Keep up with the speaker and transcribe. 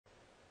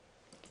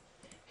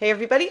Hey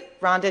everybody,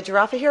 Rhonda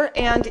Giraffa here,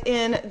 and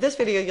in this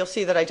video you'll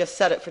see that I just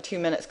set it for 2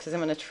 minutes because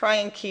I'm going to try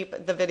and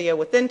keep the video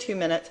within 2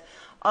 minutes.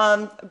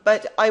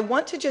 But I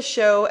want to just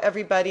show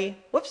everybody,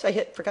 whoops,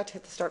 forgot to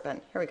hit the start button.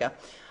 Here we go.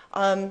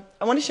 I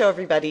want to show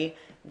everybody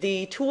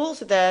the tools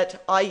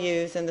that I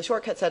use and the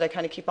shortcuts that I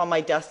kind of keep on my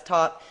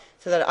desktop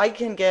so that I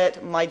can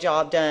get my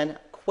job done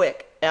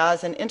quick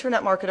as an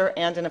internet marketer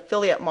and an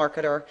affiliate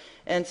marketer.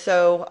 And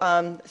so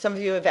some of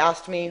you have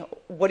asked me,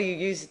 what do you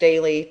use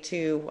daily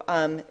to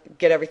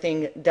get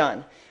everything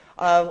done?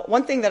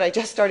 One thing that I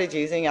just started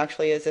using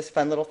actually is this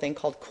fun little thing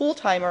called Cool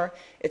Timer.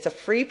 It's a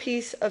free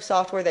piece of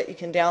software that you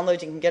can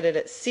download. You can get it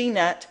at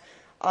CNET,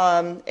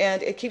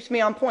 and it keeps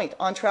me on point,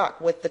 on track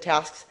with the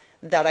tasks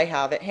that I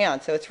have at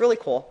hand. So it's really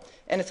cool,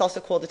 and it's also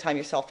cool to time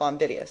yourself on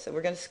video. So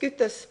we're going to scoot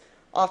this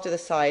off to the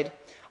side.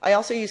 I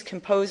also use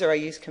Composer. I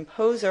use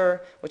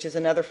Composer, which is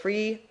another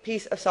free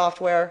piece of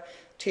software,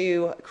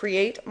 to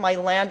create my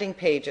landing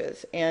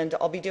pages. And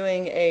I'll be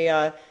doing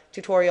a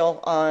tutorial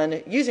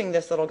on using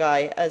this little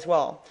guy as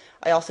well.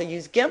 I also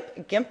use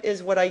GIMP. GIMP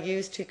is what I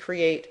use to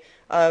create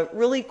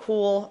really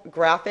cool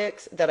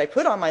graphics that I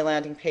put on my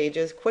landing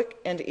pages quick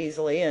and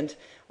easily. And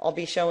I'll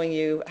be showing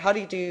you how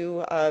to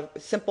do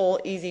simple,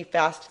 easy,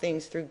 fast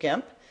things through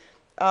GIMP.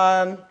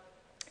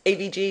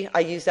 AVG, I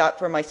use that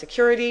for my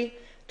security.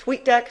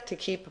 TweetDeck to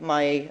keep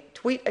my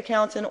tweet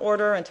accounts in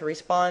order and to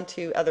respond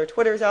to other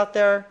Twitters out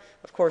there.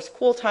 Of course,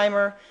 Cool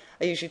Timer.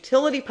 I use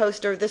Utility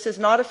Poster. This is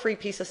not a free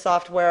piece of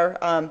software,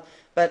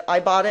 but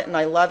I bought it and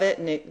I love it,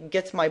 and it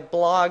gets my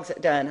blogs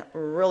done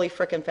really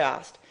frickin'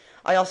 fast.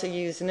 I also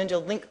use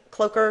Ninja Link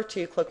Cloaker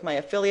to cloak my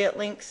affiliate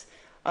links.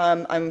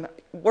 I'm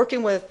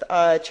working with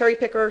Cherry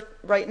Picker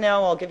right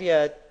now. I'll give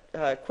you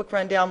a quick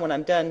rundown when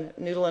I'm done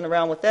noodling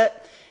around with it.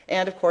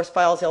 And of course,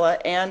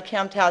 FileZilla and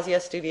Camtasia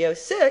Studio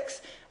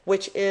 6,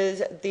 which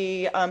is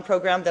the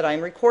program that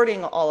I'm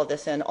recording all of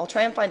this in. I'll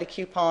try and find a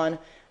coupon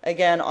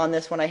again on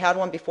this one. I had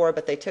one before,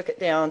 but they took it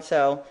down.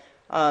 So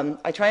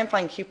I try and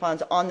find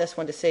coupons on this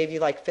one to save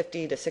you like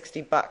 50 to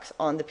 60 bucks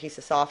on the piece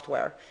of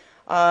software.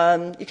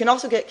 You can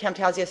also get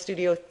Camtasia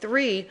Studio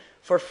 3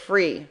 for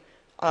free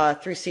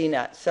through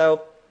CNET.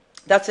 So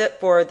that's it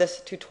for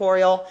this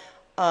tutorial,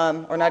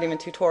 or not even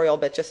tutorial,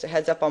 but just a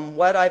heads up on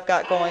what I've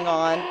got going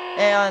on.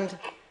 And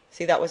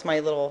see, that was my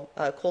little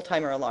Cool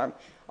Timer alarm.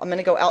 I'm going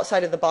to go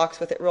outside of the box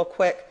with it real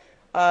quick.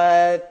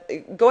 Go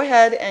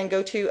ahead and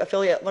go to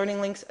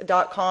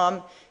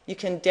affiliatelearninglinks.com. You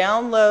can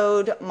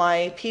download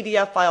my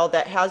PDF file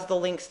that has the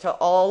links to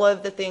all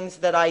of the things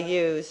that I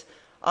use,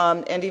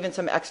 and even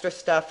some extra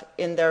stuff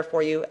in there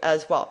for you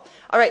as well.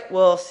 All right,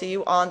 we'll see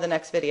you on the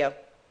next video.